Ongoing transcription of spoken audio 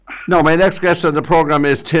Now, my next guest on the programme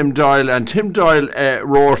is Tim Doyle, and Tim Doyle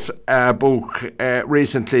wrote a book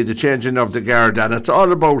recently, The Changing of the Garda, and it's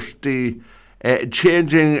all about the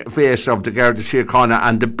changing face of the Garda Siochana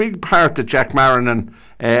and the big part that Jack Marrinan,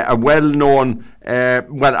 a well-known,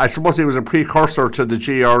 I suppose he was a precursor to the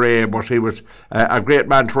GRA, but he was a great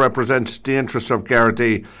man to represent the interests of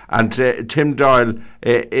Gardaí. And Tim Doyle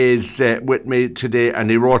is with me today, and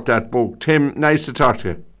he wrote that book. Tim, nice to talk to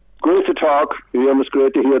you. Great to talk. It's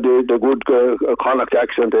great to hear the good Connacht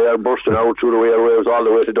accent there bursting out through the airwaves all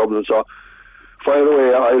the way to Dublin. So fire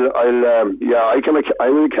away. I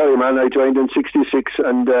will carry man. I joined in '66,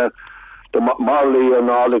 and the Marley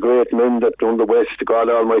and all the great men that done the West, God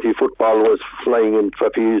Almighty, football was flying in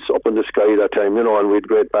trapeze up in the sky that time, you know, and we had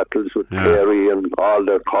great battles with Clary and all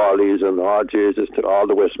the Corleys and Jesus, all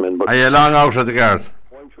the Westmen. But are you long out of the Guards?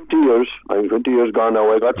 I'm 20 years gone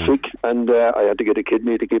now. I got sick and I had to get a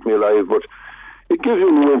kidney to keep me alive, but it gives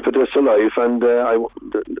you new impetus to life. And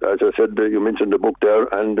as I said, you mentioned the book there,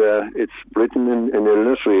 and it's written in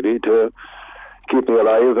illness really to keep me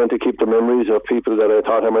alive and to keep the memories of people that I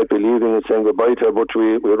thought I might be leaving and saying goodbye to, but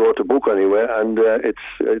we wrote a book anyway, and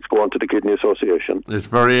it's going to the Kidney Association. It's a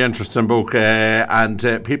very interesting book, and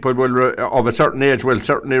people will of a certain age will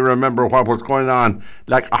certainly remember what was going on.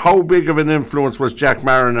 Like, how big of an influence was Jack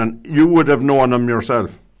Marrinan? You would have known him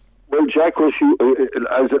yourself. Well, Jack was,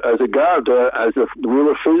 as a guard, we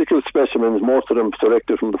were physical specimens, most of them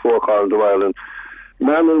selected from the four corners of Ireland.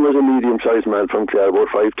 Marrinan was a medium-sized man from Clare, about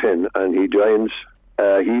 5'10", and he joins.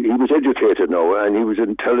 He was educated now, and he was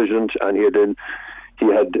intelligent, and he was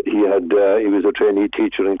a trainee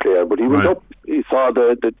teacher in Clare. But he went up. He saw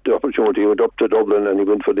the opportunity. He went up to Dublin, and he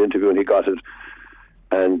went for the interview, and he got it.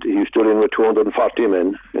 And he stood in with 240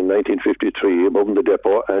 men in 1953 above in the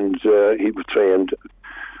depot, and he was trained.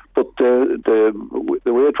 But the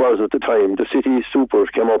way it was at the time, the city supers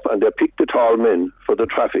came up and they picked the tall men for the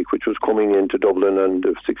traffic which was coming into Dublin and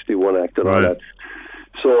the 61 Act and all that.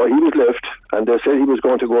 So he was left, and they said he was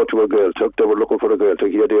going to go to a Gaeltacht. They were looking for a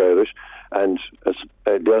Gaeltacht, he had the Irish, and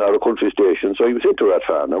they're at a country station. So he was into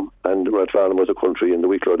Rathfarnham, and Rathfarnham was a country in the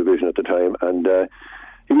Wicklow division at the time, and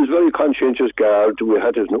he was very conscientious guard. We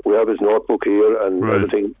have his notebook here, and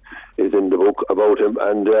everything is in the book about him.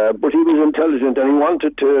 And but he was intelligent, and he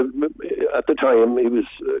wanted to. At the time, he was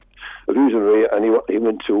a visionary, and he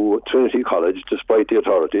went to Trinity College despite the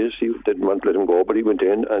authorities. He didn't want to let him go, but he went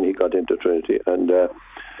in and he got into Trinity, and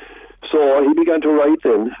so he began to write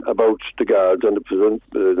then about the guards, and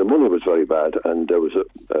the money was very bad, and there was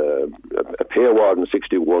a pay award in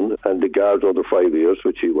 '61, and the guards under 5 years,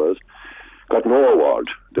 which he was, got no award.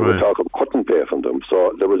 They were talking cutting pay from them.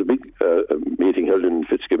 So there was a big meeting held in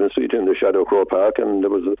Fitzgibbon Street in the Shadow Crow Park, and there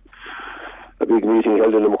was a big meeting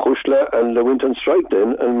held in the Macushla, and they went on strike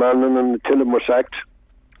then, and Marrinan and 10 of them were sacked.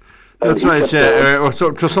 That's right,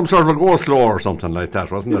 so just some sort of a go-slow or something like that,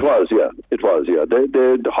 wasn't it? It was, yeah.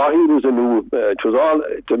 The Haughey was a new, it was all,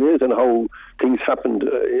 it's amazing how things happened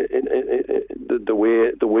in the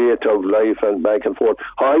weight of life and back and forth.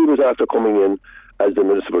 Haughey was after coming in as the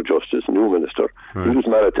Minister for Justice, new minister. Right. He was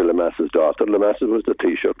married to Lemass's daughter. Lemass's was the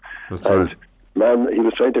Taoiseach. That's right. He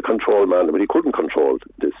was trying to control Marrinan, but he couldn't control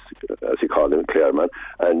this, as he called him, Clareman.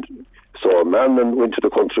 And so Marrinan went to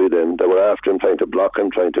the country then. They were after him, trying to block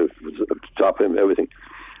him, trying to stop him, everything.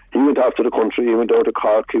 He went after the country. He went down to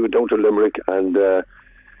Cork. He went down to Limerick. And the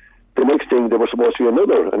next thing, there was supposed to be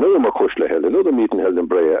another Macushla held, another meeting held in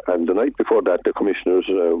Brea. And the night before that, the Commissioner's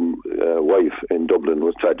wife in Dublin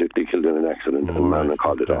was tragically killed in an accident, and Marrinan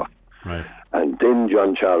called it off. Right. And then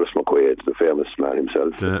John Charles McQuaid, the famous man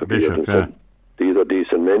himself, the bishop, said, these are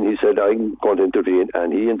decent men. He said, I'm going to intervene,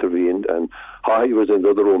 and he intervened, and he was in the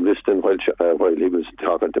other room listening while he was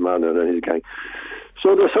talking to Marrinan and his gang.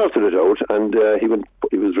 So they sorted it out, and he was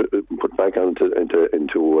put back into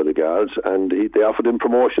the guards, and they offered him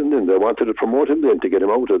promotion, and they wanted to promote him then to get him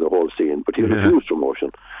out of the whole scene, but he refused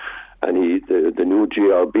promotion. And the new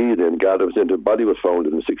GRB then, Garda body was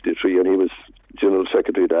founded in '63, and he was General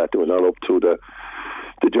Secretary of that. They went all up through the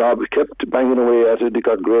job, kept banging away at it. They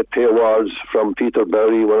got great pay awards from Peter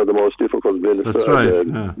Berry, one of the most difficult ministers. That's right.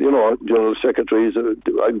 General secretaries.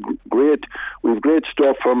 We've great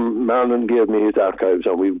stuff from Marrinan gave me his archives,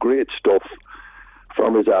 and we've great stuff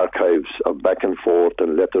from his archives of back and forth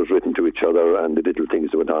and letters written to each other and the little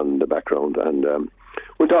things that went on in the background. And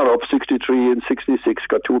went on up 63 and 66,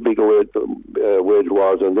 got two big wage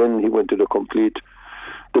wars, and then he went to the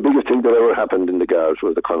biggest thing that ever happened in the Guards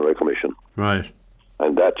was the Conroy Commission. Right.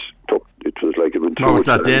 And it was like it went through. No, was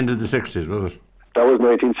that the end of the 60s, was it? That was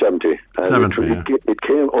 1970. And it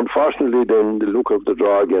came, unfortunately, then the look of the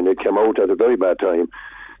draw again, it came out at a very bad time.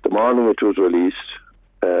 The morning it was released,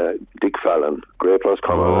 Fallon, Great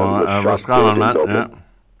Roscommon. Roscommon, man, yeah.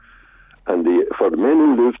 And for the men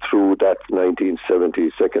who lived through that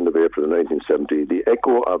 1970, 2nd of April 1970, the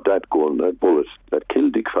echo of that gun, that bullet, that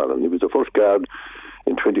killed Dick Fallon. He was the first guard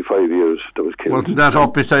in 25 years that was killed. Wasn't that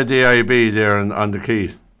up beside the IB there on the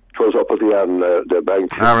Keys? It was up at the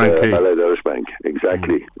bank, Ballet Irish Bank,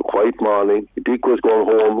 exactly. Quiet morning. Dick was going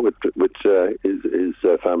home with his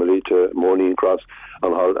family to Morneen Cross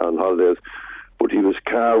on holidays, but his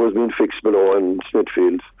car was being fixed below in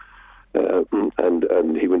Smithfield.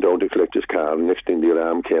 And he went down to collect his car. And next thing, the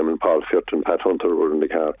alarm came, and Paul Firth and Pat Hunter were in the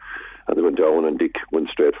car, and they went down, and Dick went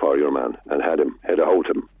straight for your man and had a hold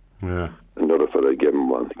him. Yeah. Another fella gave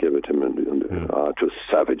it to him, and it was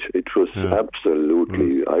savage. It was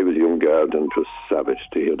absolutely. I was a young guard, and it was savage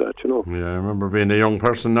to hear that. You know. Yeah, I remember being a young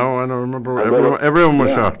person now, and I remember everyone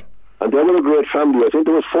was shocked. And they were a great family. I think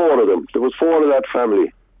there was 4 of them. There was 4 of that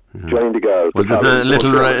family. Joined the guard. Well,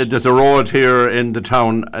 there's a road here in the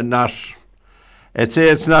town, and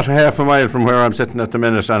it's not half a mile from where I'm sitting at the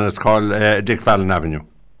minute, and it's called Dick Fallon Avenue.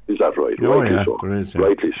 Is that right? Oh, rightly yeah, so. there is, yeah.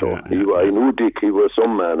 Rightly so. Yeah. I knew Dick. He was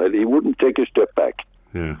some man. He wouldn't take a step back.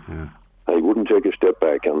 Yeah. He wouldn't take a step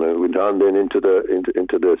back, and went on then into the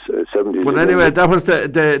 70s. But anyway, that was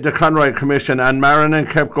the Conroy Commission, and Marrinan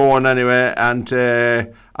kept going anyway. And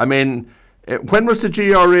I mean, when was the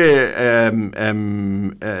GRA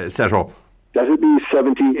set up? That would be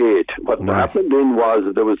 78. What happened then was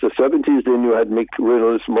there was the 70s. Then you had Mick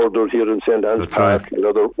Reynolds murdered here in St. Anne's Park. Right.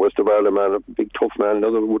 Another West of Ireland man, a big tough man.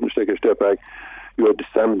 Another wouldn't take a step back. You had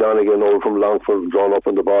Sam Donegan over from Longford drawn up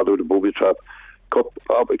on the border with a booby trap.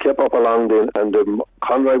 Kept up along then, and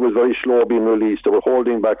Conroy was very slow being released. They were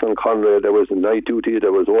holding back on Conroy. There was night duty.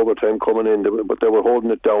 There was overtime coming in, but they were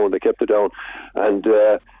holding it down. They kept it down, and.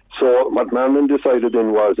 So what Marrinan decided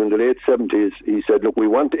then was, in the late 70s, he said, look, we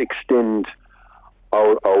want to extend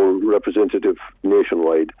our representative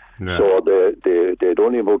nationwide. Yeah. So they had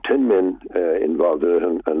only about 10 men involved in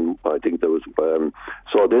it, and I think there was...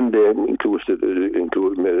 so then they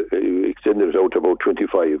extended it out to about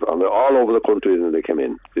 25, and all over the country then they came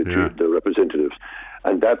in, the representatives.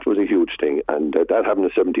 And that was a huge thing, and that happened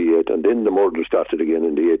in 78, and then the murder started again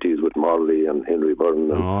in the 80s with Morley and Henry Byrne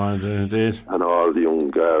and all the young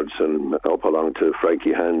guards, and up along to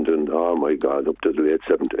Frankie Hand, and oh my God, up to the late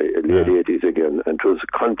 80s again. And it was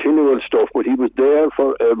continual stuff, but he was there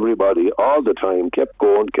for everybody all the time, kept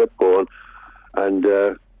going, and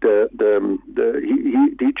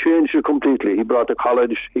he changed it completely. He brought the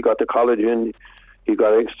college, he got the college in, he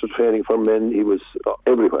got extra training for men, he was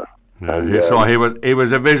everywhere. Yeah, and, so he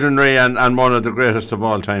was a visionary and one of the greatest of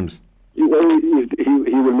all times. He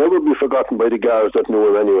will never be forgotten by the guards that knew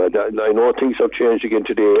him anyway. I know things have changed again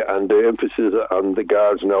today, and the emphasis on the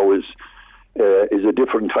guards now is a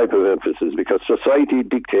different type of emphasis, because society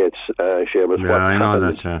dictates, Seamus, what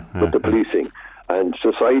happens with the policing. And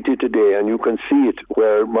society today, and you can see it,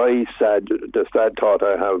 where the sad thought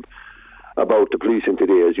I have about the policing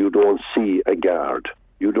today is you don't see a guard.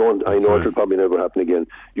 You don't. I know it'll probably never happen again.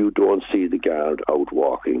 You don't see the guard out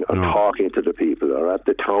walking or talking to the people, or at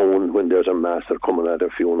the town when there's a mass or coming at a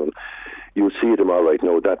funeral. You see them all right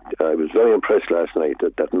now. That I was very impressed last night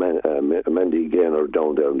that Mandy Gaynor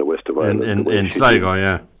down there in the west of Ireland in Sligo,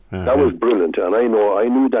 yeah. That was brilliant, and I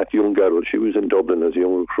knew that young girl. She was in Dublin as a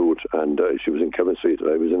young recruit, and she was in Kevin Street.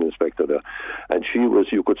 I was an inspector there, and she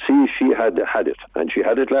was. You could see she had it, and she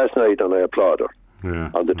had it last night, and I applaud her.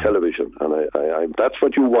 Yeah, on the television, and I that's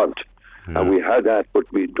what you want, and we had that, but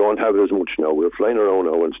we don't have it as much now. We're flying around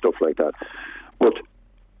now and stuff like that. But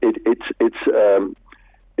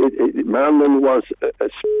Marrinan was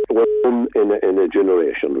one in a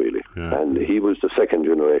generation really, and he was the second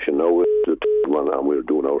generation. Now we're the third one, and we're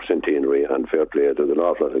doing our centenary, and fair play. There's an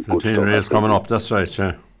awful lot of centenary is coming up. That's right,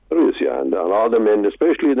 yeah. There is, and all the men,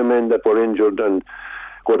 especially the men that were injured, and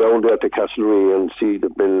go down there to Castlereagh and see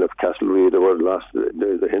the mill of Castlereagh. They were lost,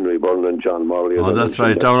 the Henry Byrne and John Morley. Oh, that's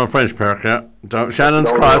right, down on French Park, yeah.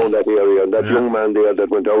 Shannon's Cross. Down that area, and that young man there that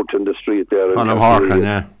went out in the street there. Conor Harkin,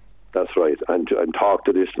 yeah. That's right, and talked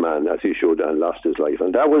to this man as he should, and lost his life.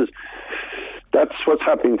 And that's what's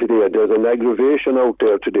happening today. There's an aggravation out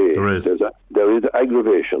there today. There is. There is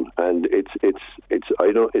aggravation, and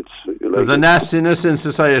there's a nastiness in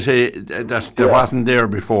society that there wasn't there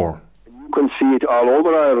before. You can see it all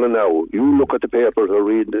over Ireland now. You look at the papers or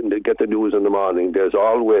read and get the news in the morning. There's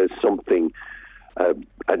always something, an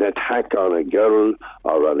attack on a girl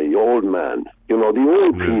or on an old man. You know, the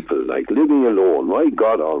old people, like living alone. My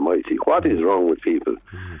God Almighty, what is wrong with people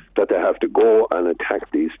that they have to go and attack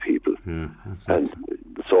these people? And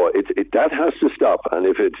so that has to stop. And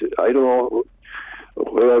if I don't know.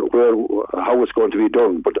 how it's going to be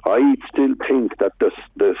done. But I still think that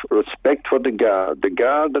the respect for the guard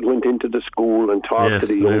that went into the school and talked to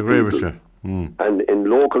the young agree people, with you. And in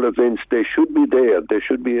local events, they should be there. They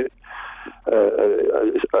should be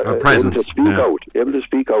a presence, able to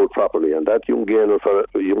speak out properly. And that young girl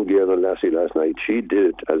lassie last night, she did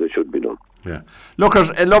it as it should be done. Yeah. Look,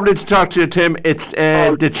 lovely to talk to you, Tim. It's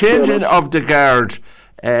the changing of the guard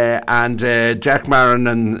and Jack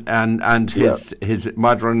Marrinan and his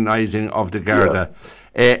modernising of the Garda.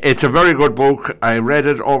 It's a very good book. I read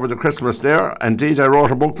it over the Christmas there. Indeed, I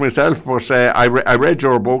wrote a book myself, but I read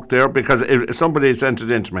your book there because somebody sent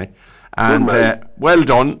it in to me. And well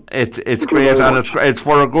done. It's great, and it's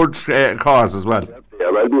for a good cause as well. Yeah,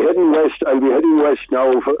 I'll be heading west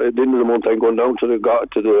now. At the end of the month, I'm going down to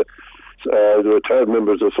the Retired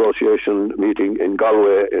Members Association meeting in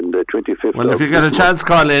Galway in the 25th. Well, if you get a chance,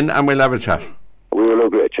 call in and we'll have a chat. We will have a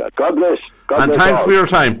great chat. God bless. And thanks for your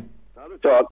time. Not at all.